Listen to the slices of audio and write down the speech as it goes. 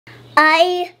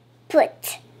I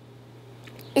put.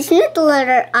 It's not the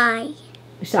letter I.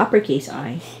 It's the uppercase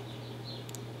I.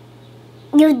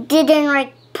 You didn't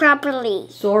write properly.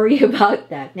 Sorry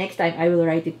about that. Next time I will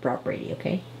write it properly,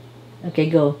 okay? Okay,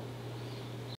 go.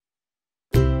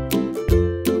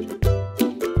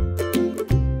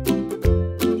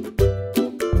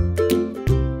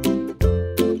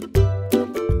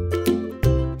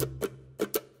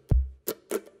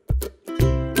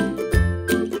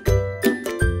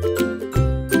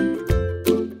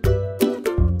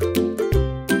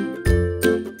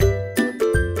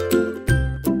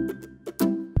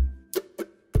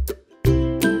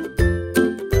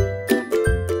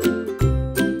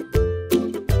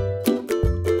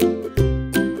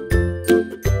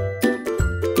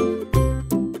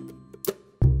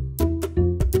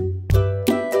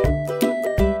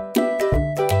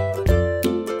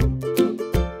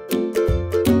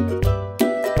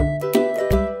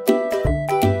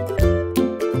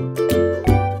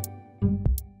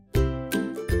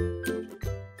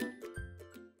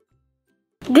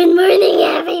 Good morning,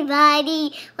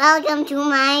 everybody. Welcome to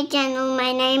my channel.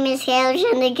 My name is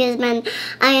Kaleb.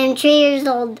 I am 3 years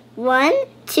old. 1,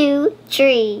 2,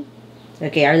 3.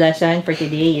 Okay, our lesson for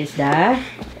today is the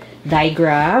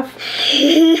digraph.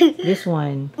 This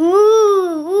one.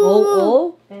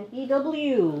 O and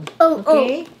EW.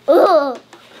 Okay?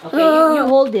 Okay, you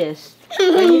hold this.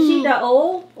 When you see the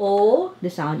O, the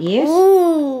sound is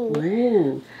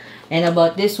ooh. And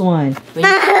about this one,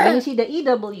 when you see the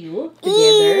EW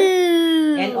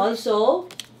together, and also,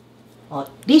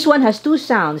 this one has two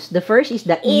sounds. The first is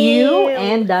the ew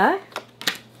and the,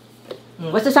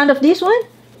 what's the sound of this one?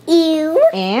 Ew.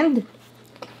 And,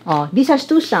 this has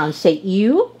two sounds. Say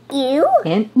ew. Ew.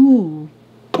 And ooh.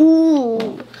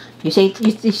 Ooh. You say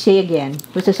again.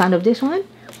 What's the sound of this one?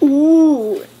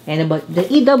 Ooh. And about the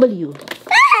EW.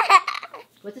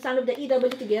 What's the sound of the EW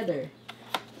together?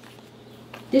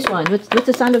 This one. What's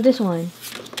the sound of this one?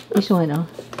 This one,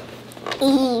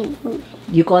 Ew.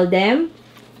 You call them?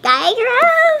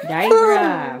 Digraph.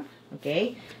 Digraph.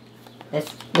 Okay.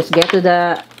 Let's go to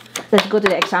the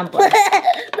example.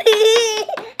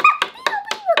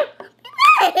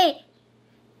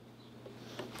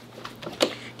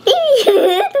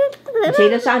 Say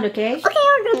the sound, okay? Okay,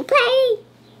 we're gonna play.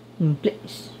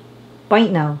 Please.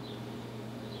 Point now.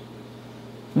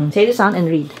 Say the sound and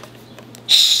read.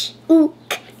 Shh. Ook.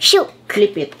 Shook.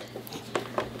 Flip it.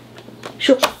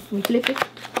 Shook. We flip it.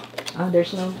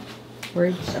 There's no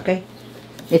words. Okay.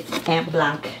 It's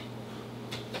blank.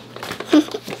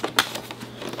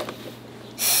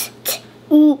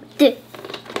 Stood.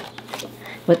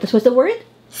 What's the word?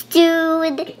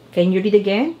 Stood. Can you read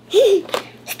again?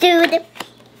 Stood.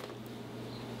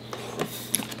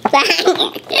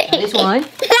 This one.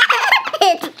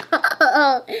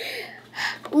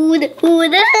 Wood.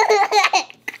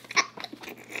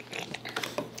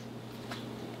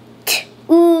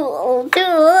 Ooh,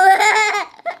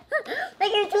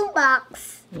 like your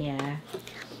toolbox. Yeah.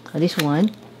 This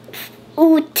one.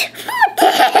 Oot.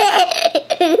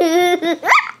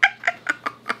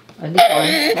 This one.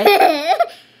 Right?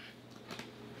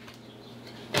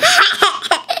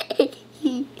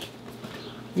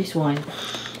 This one.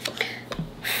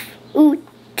 Oot.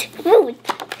 Oot.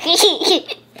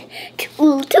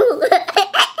 Tool. Tool.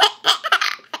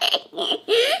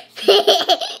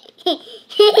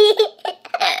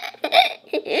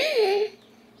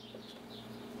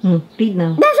 Read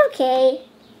now. That's okay.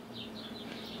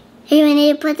 You want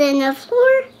to put it on the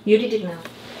floor? You did it now.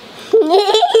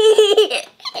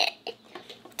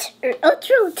 Oh,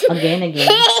 true. Again.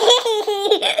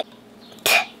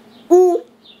 Ooh.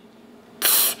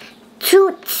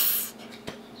 Toots.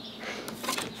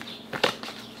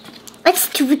 What's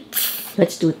toots?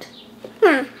 What's tooth?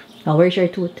 Where's your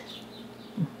tooth?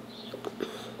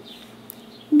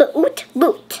 Boot.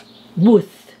 Booth.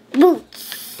 Boots.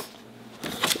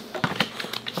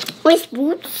 Where's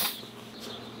boots?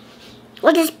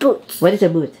 What is boots? What is a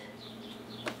booth?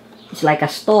 It's like a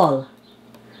stall.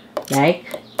 Right?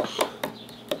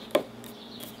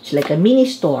 It's like a mini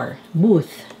store.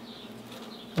 Booth.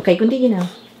 Okay, continue now.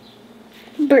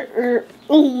 Broom.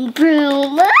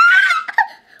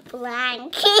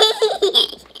 Blank.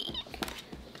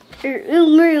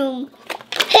 Room.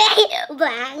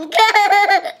 Blank.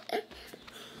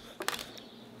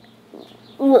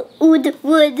 Wood.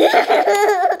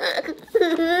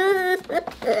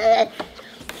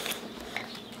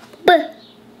 Book.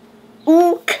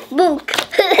 Luke.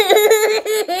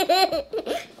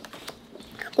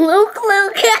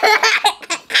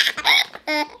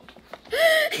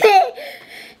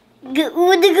 Good.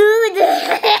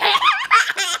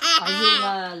 Are you in a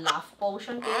laugh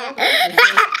potion today?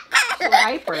 So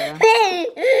hyper.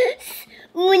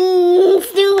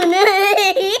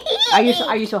 Are you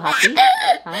so happy?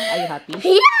 Huh? Are you happy?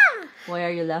 Yeah. Why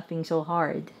are you laughing so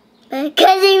hard?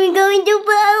 Because I'm going to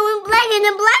black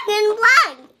and black and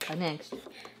black. What next?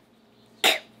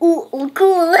 Ooh,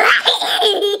 cool.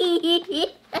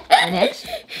 What next?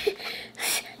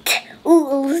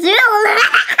 Ooh, still.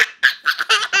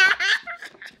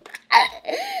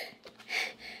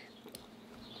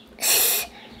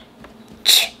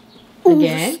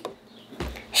 Again.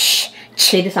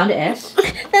 Say the sound S.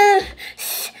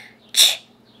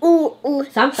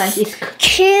 Sometimes it's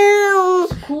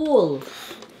cool.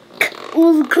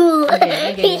 Cool.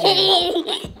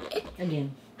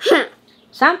 Again.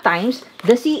 Sometimes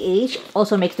the CH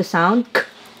also makes the sound K.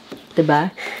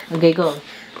 Diba? Okay, go.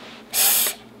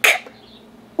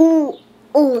 School.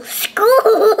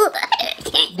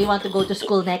 Do you want to go to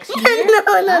school next year?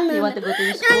 No. You want to go to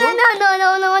your school?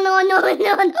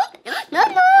 No.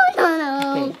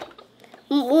 Okay.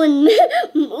 Moon.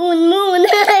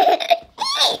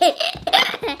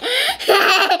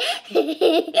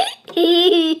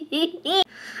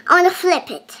 I want to flip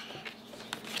it.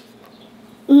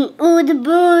 Mood.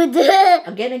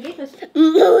 Again.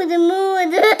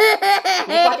 Mood.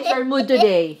 What is your mood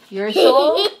today? You're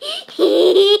so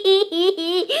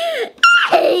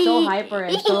hyper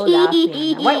and so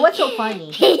laughing. What's so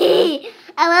funny?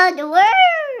 I love the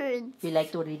words. You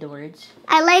like to read the words?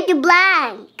 I like the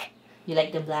blank. You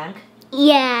like the blank?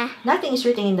 Yeah. Nothing is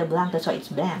written in the blank, that's why it's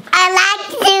blank. I like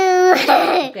to.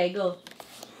 Okay, go.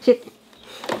 Sit.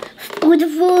 Food.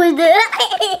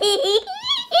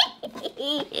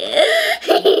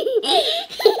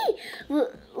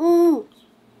 Ooh.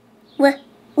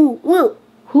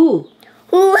 Who?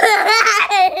 Oh,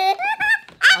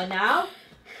 now?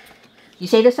 You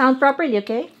say the sound properly,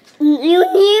 okay? You.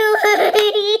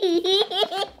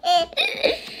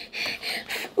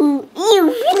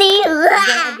 You feel.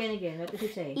 Again. What does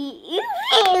it say? You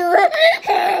feel.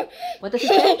 What does it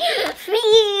say?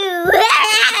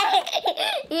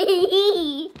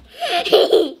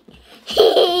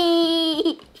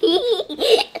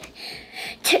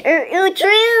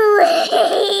 True.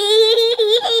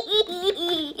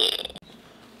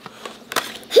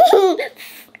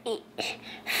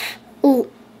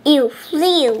 You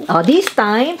flew. Oh, this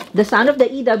time, the sound of the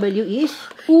EW is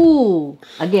ooh.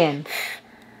 Again.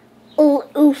 Ooh,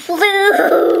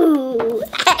 flew.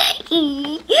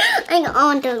 I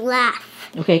want to laugh.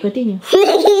 Okay, continue.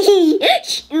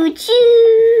 Choo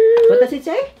choo. What does it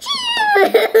say?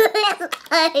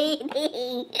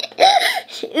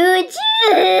 Choo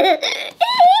choo.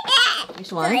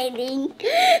 This one.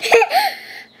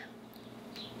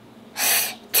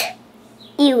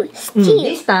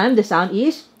 This time, the sound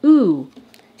is ooh.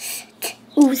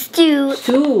 Ooh, stew.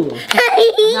 Stew.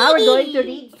 Now we're going to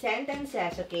read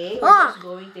sentences, okay? We're just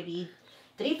going to read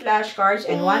 3 flashcards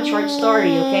and 1 short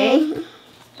story, okay?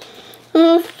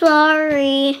 I'm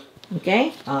sorry.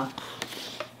 Okay?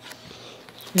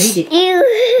 Read it. You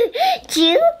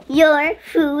chew your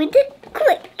food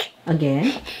quick.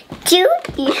 Again. Chew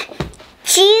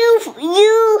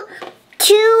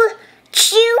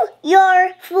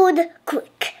your food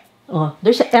quick. Oh,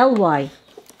 there's a LY.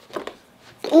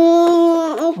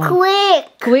 Quick.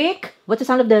 Quick? What's the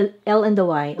sound of the L and the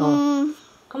Y? Oh.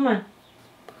 Come on.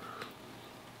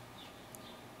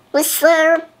 What's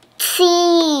the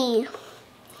C?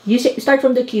 You say, start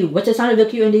from the Q. What's the sound of the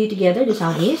Q and the U together? The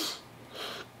sound is?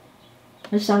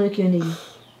 What's the sound of the Q and the U?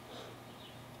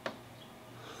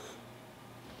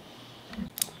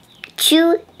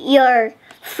 Chew your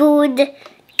food.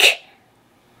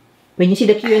 When you see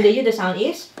the Q and the U, the sound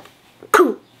is?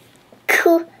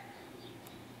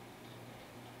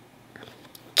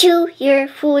 Chew your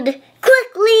food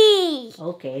quickly.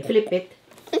 Okay, flip it.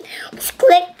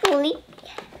 Quickly.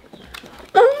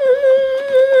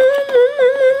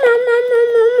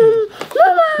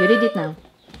 You read it now.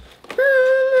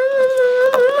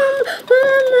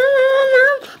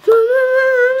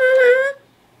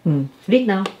 Read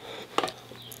now.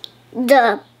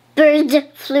 The bird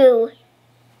flew.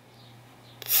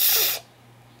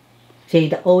 Say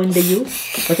the O and the U.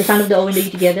 What's the sound of the O and the U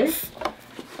together?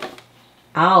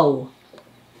 Ow.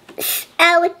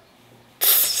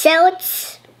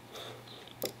 Shouts.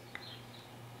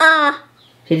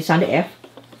 Say the sound of F.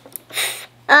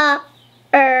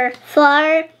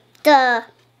 For the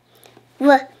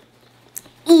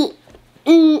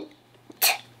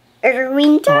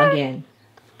winter. Oh, again.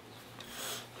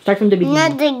 Start from the beginning.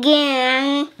 Not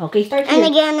again. Okay, start here. And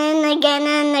again and again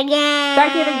and again.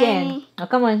 Start here again. Oh,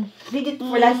 come on. Read it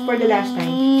for the last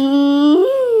time.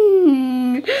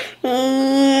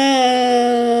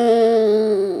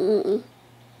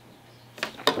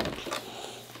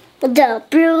 The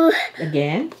brew.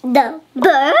 Again. The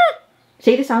bird.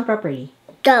 Say the sound properly.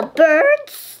 The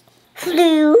birds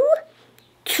flew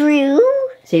through.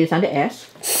 Say the sound, the S.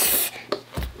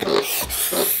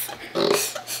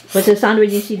 What's the sound when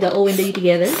you see the O and the U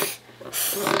together?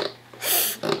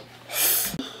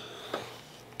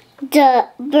 The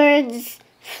birds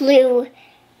flew.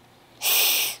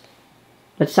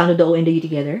 What's the sound of the O and the U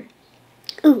together?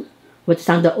 Ooh. What's the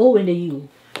sound of the O and the U?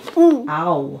 Ooh.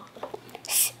 Ow.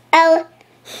 L.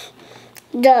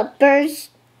 The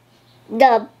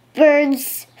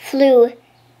birds flew.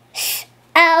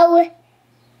 Ow.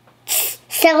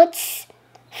 Shouts.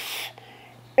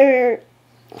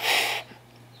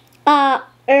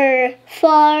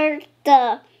 For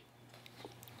the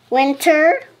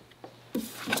winter.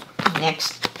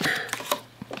 Next.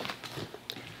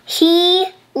 He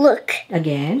look.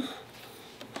 Again.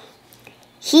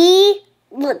 He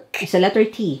look. It's a letter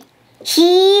T.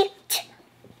 He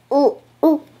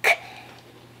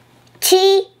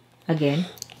T. Again.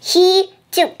 He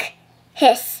took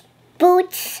his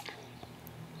boots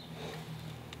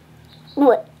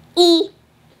with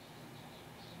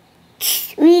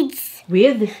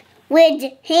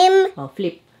him. Oh,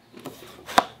 flip.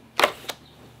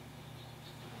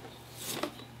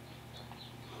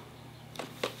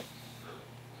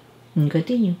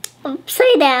 Continue.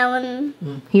 Upside down.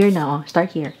 Here now.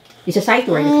 Start here. It's a sight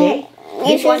word, okay?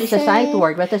 This one is a sight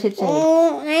word. What does it say?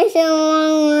 It's a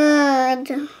long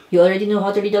word. You already know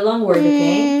how to read a long word,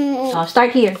 okay?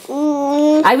 Start here.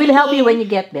 I will help you when you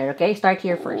get there, okay? Start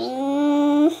here first.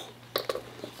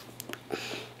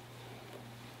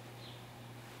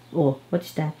 Oh,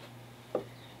 what's that?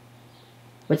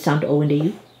 What sound O and the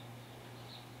U?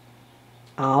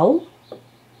 Ow?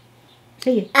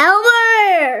 Say it.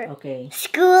 Albert. Okay.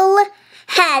 School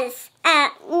has a.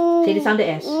 Say the sound the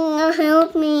S.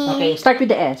 Help me. Okay, start with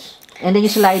the S. And then you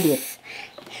slide it.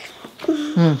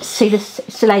 Say the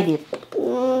slide it.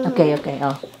 Okay, okay.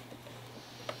 Oh.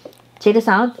 Say the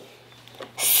sound.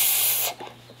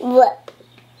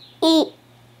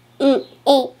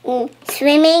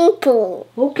 Swimming pool.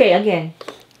 Okay, again.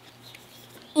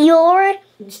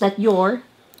 It's not your.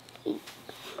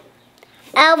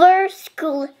 Our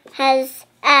school has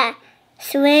a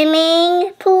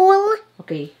swimming pool.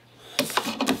 Okay.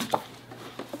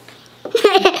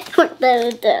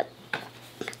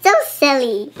 So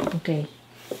silly. Okay.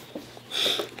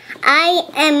 I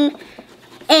am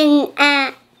in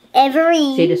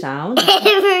every. Say the sound.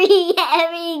 Every Say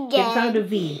game. the sound of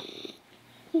V.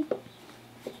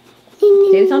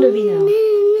 Say the sound of V now.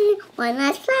 One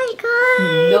last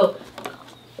flashcard. Go.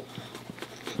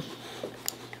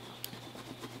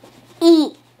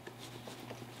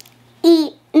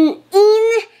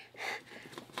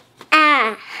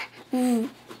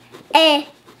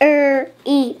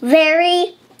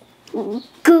 Very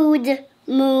good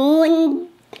mood.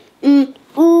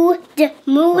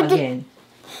 Mood. Again.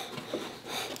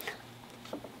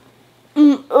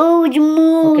 Mood.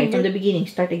 Okay, from the beginning.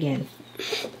 Start again.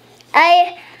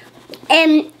 I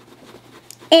am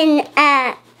in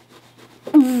a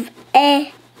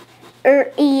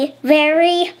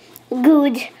very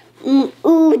good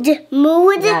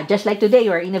mood. Yeah, just like today,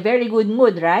 you are in a very good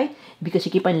mood, right? Because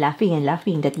you keep on laughing and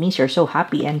laughing. That means you're so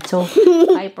happy and so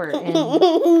hyper. And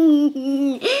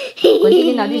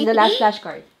continue now. This is the last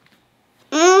flashcard.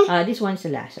 This one's the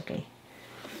last. Okay.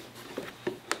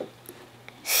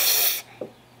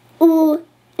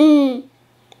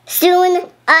 Soon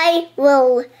I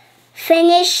will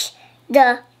finish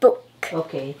the book.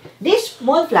 Okay. This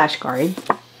small flashcard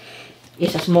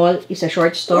is a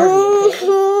short story. Okay?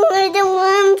 I don't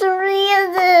want to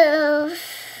read this.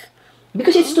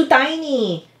 Because it's too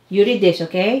tiny. You read this,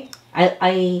 okay?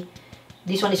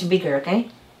 This one is bigger, okay?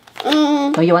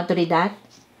 So you want to read that?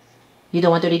 You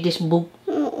don't want to read this book?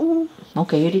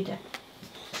 Okay, you read that.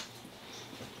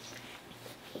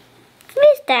 What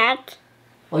is that?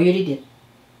 Oh, you read it.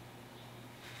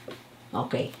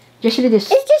 Okay. Just read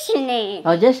this. It's just your name.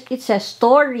 Oh, it says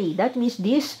story. That means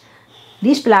this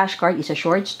flashcard is a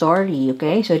short story,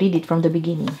 okay? So read it from the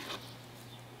beginning.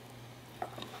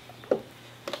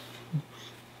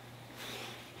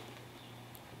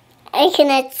 I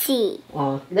cannot see.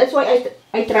 Oh, that's why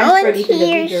I transferred it to the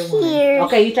bigger here. one.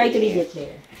 Okay, you try to read it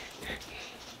there.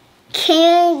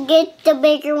 Can you get the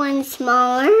bigger one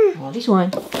smaller? Oh, this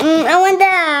one. I want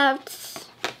that.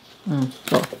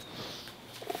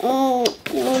 Go.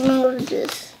 Remember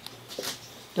this.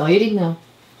 Oh, you read now.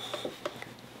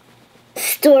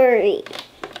 Story.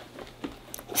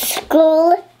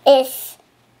 School is.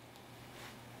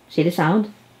 Say the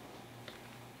sound.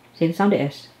 Say the sound, the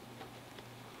S.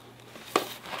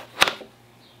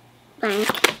 blank.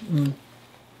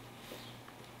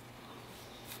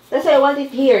 That's why I want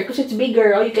it here because it's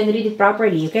bigger. Oh, you can read it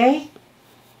properly, okay?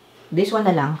 This one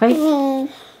na lang, okay?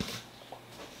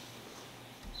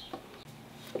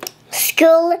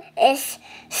 School is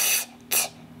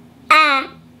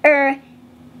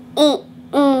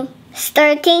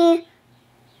starting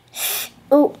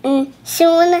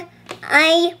soon.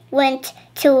 I went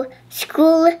to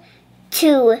school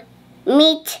to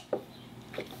meet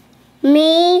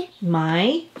my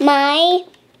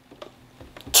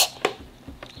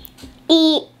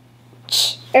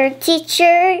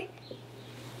teacher.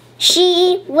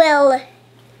 She will.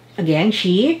 Again,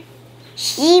 she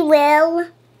will.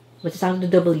 What's the sound of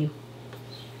the W?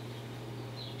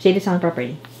 Say the sound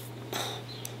properly.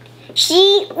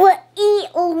 She will.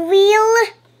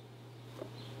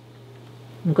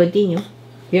 Continue.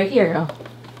 You're here, oh.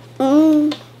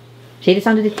 Say the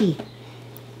sound of the T.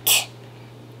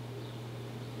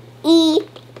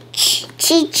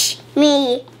 Teach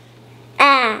me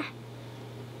a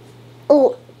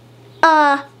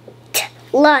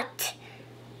lot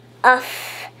of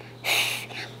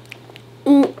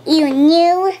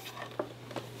new.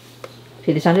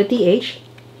 Say the sound of TH.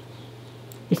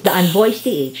 It's the unvoiced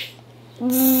TH.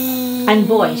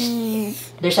 Unvoiced.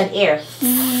 There's an air.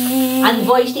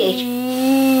 Unvoiced TH.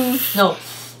 No.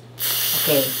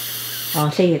 Okay. Oh,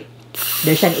 say it.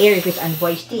 There's an air if it's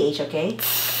unvoiced TH, okay?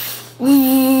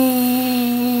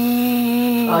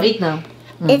 Oh, read now.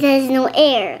 It has no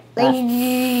air. Like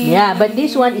yeah, but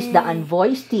this one is the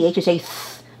unvoiced TH. You say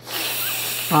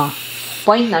oh.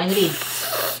 Point now and read.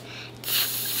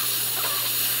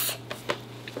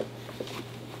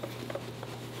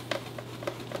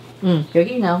 You're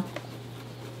here now.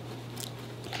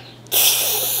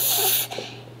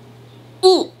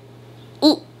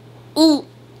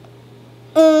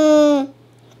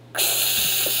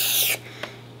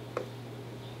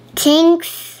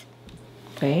 Thanks.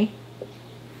 Okay.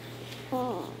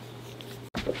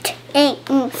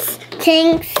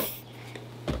 Thanks.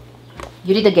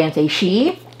 You read again. Say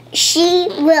she. She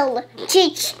will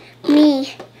teach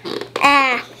me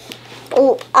a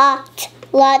lot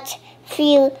of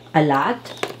few.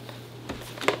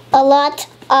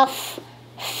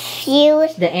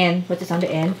 The N. What's the sound of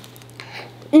the N?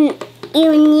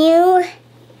 You knew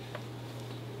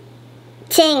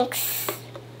things.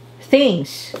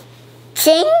 Things.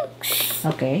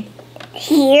 Okay.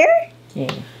 Here.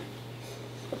 Yeah.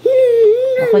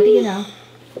 Continue now.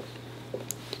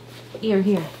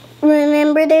 Here.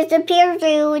 Remember, there's a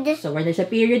period. So where there's a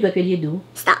period, what will you do?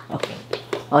 Stop. Okay.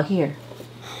 Oh, here.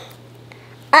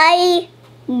 I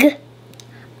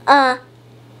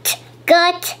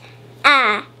got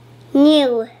a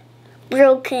new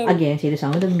broken. Again, say the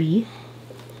sound of the B.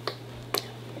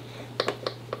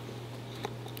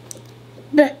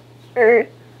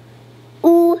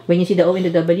 When you see the O and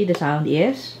the W, the sound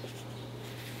is?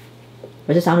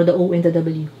 What's the sound of the O and the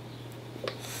W?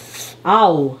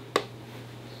 Ow!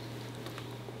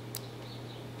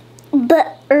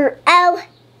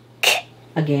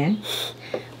 Again?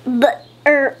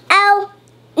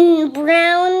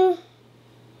 Brown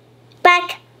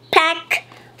backpack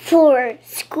for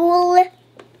school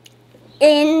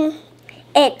in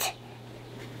it.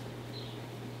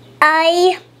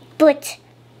 I put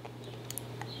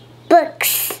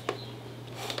books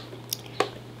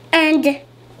and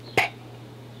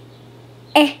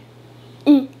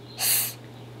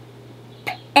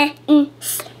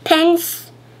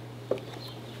pens.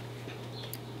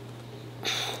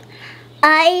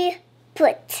 I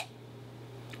put.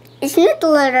 It's not the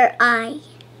letter I.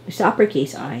 It's the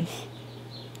uppercase I.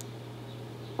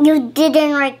 You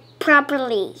didn't write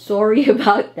properly. Sorry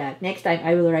about that. Next time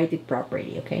I will write it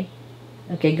properly, okay?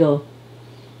 Okay, go.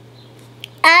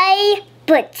 I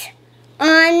put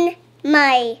on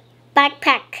my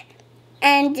backpack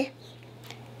and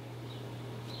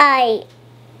I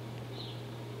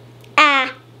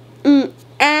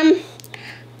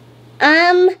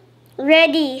am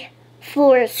ready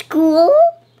for school.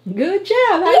 Good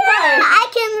job! High Yeah, five. I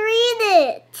can read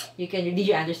it. You can. Did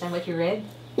you understand what you read?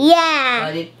 Yeah.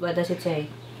 What does it say?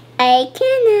 I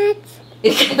cannot.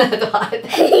 You cannot what?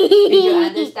 Did you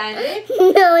understand it?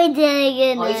 No, I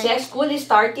didn't. Oh, it says school is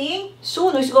starting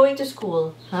soon. Who's going to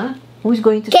school? Huh? Who's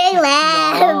going to school?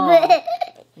 Kaleb. No.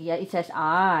 Yeah, it says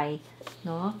I.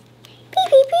 No?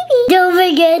 Don't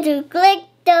forget to click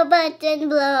the button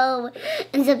below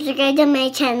and subscribe to my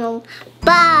channel.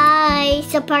 Bye.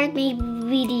 Support my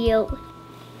video.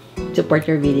 Support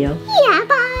your video. Yeah,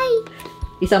 bye.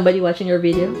 Is somebody watching your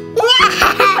video? Who's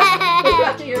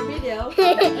watching your video?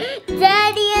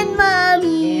 Daddy and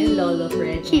Mommy. And Lolo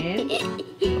Fred and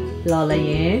Lola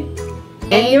Yen.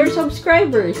 And your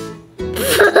subscribers. Do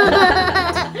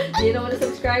you know what a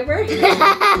subscriber?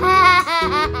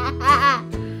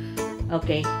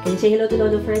 Okay, can you say hello to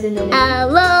Lolo Fred and Lola Yen?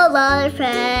 Hello, Lola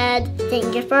Fred.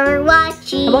 Thank you for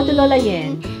watching. How about to Lola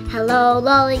Yen? Hello,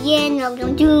 Lola Yen.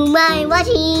 Welcome to my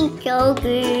watching.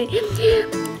 Okay.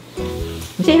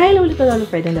 Say hi Lolo to Lola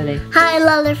Fred and Lola Yen. Hi,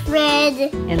 Lola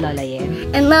Fred. And Lola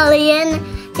Yen. And Lola Yen.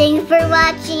 Thanks for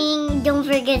watching. Don't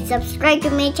forget to subscribe to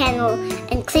my channel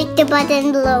and click the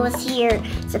button below us here.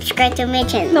 Subscribe to my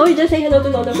channel. No, you just say hello to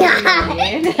Lola Fred and Lola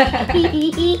Yen.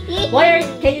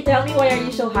 Can you tell me why are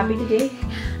you so happy today?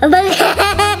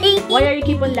 Why are you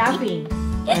keep on laughing?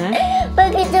 Huh?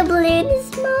 Because the balloon is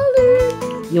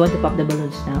smaller. You want to pop the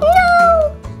balloons now?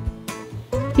 No.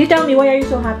 You tell me why are you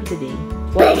so happy today?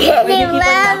 Why do you keep on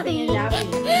laughing and laughing?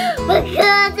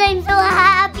 Because I'm so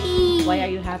happy. Why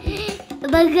are you happy?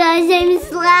 Because I'm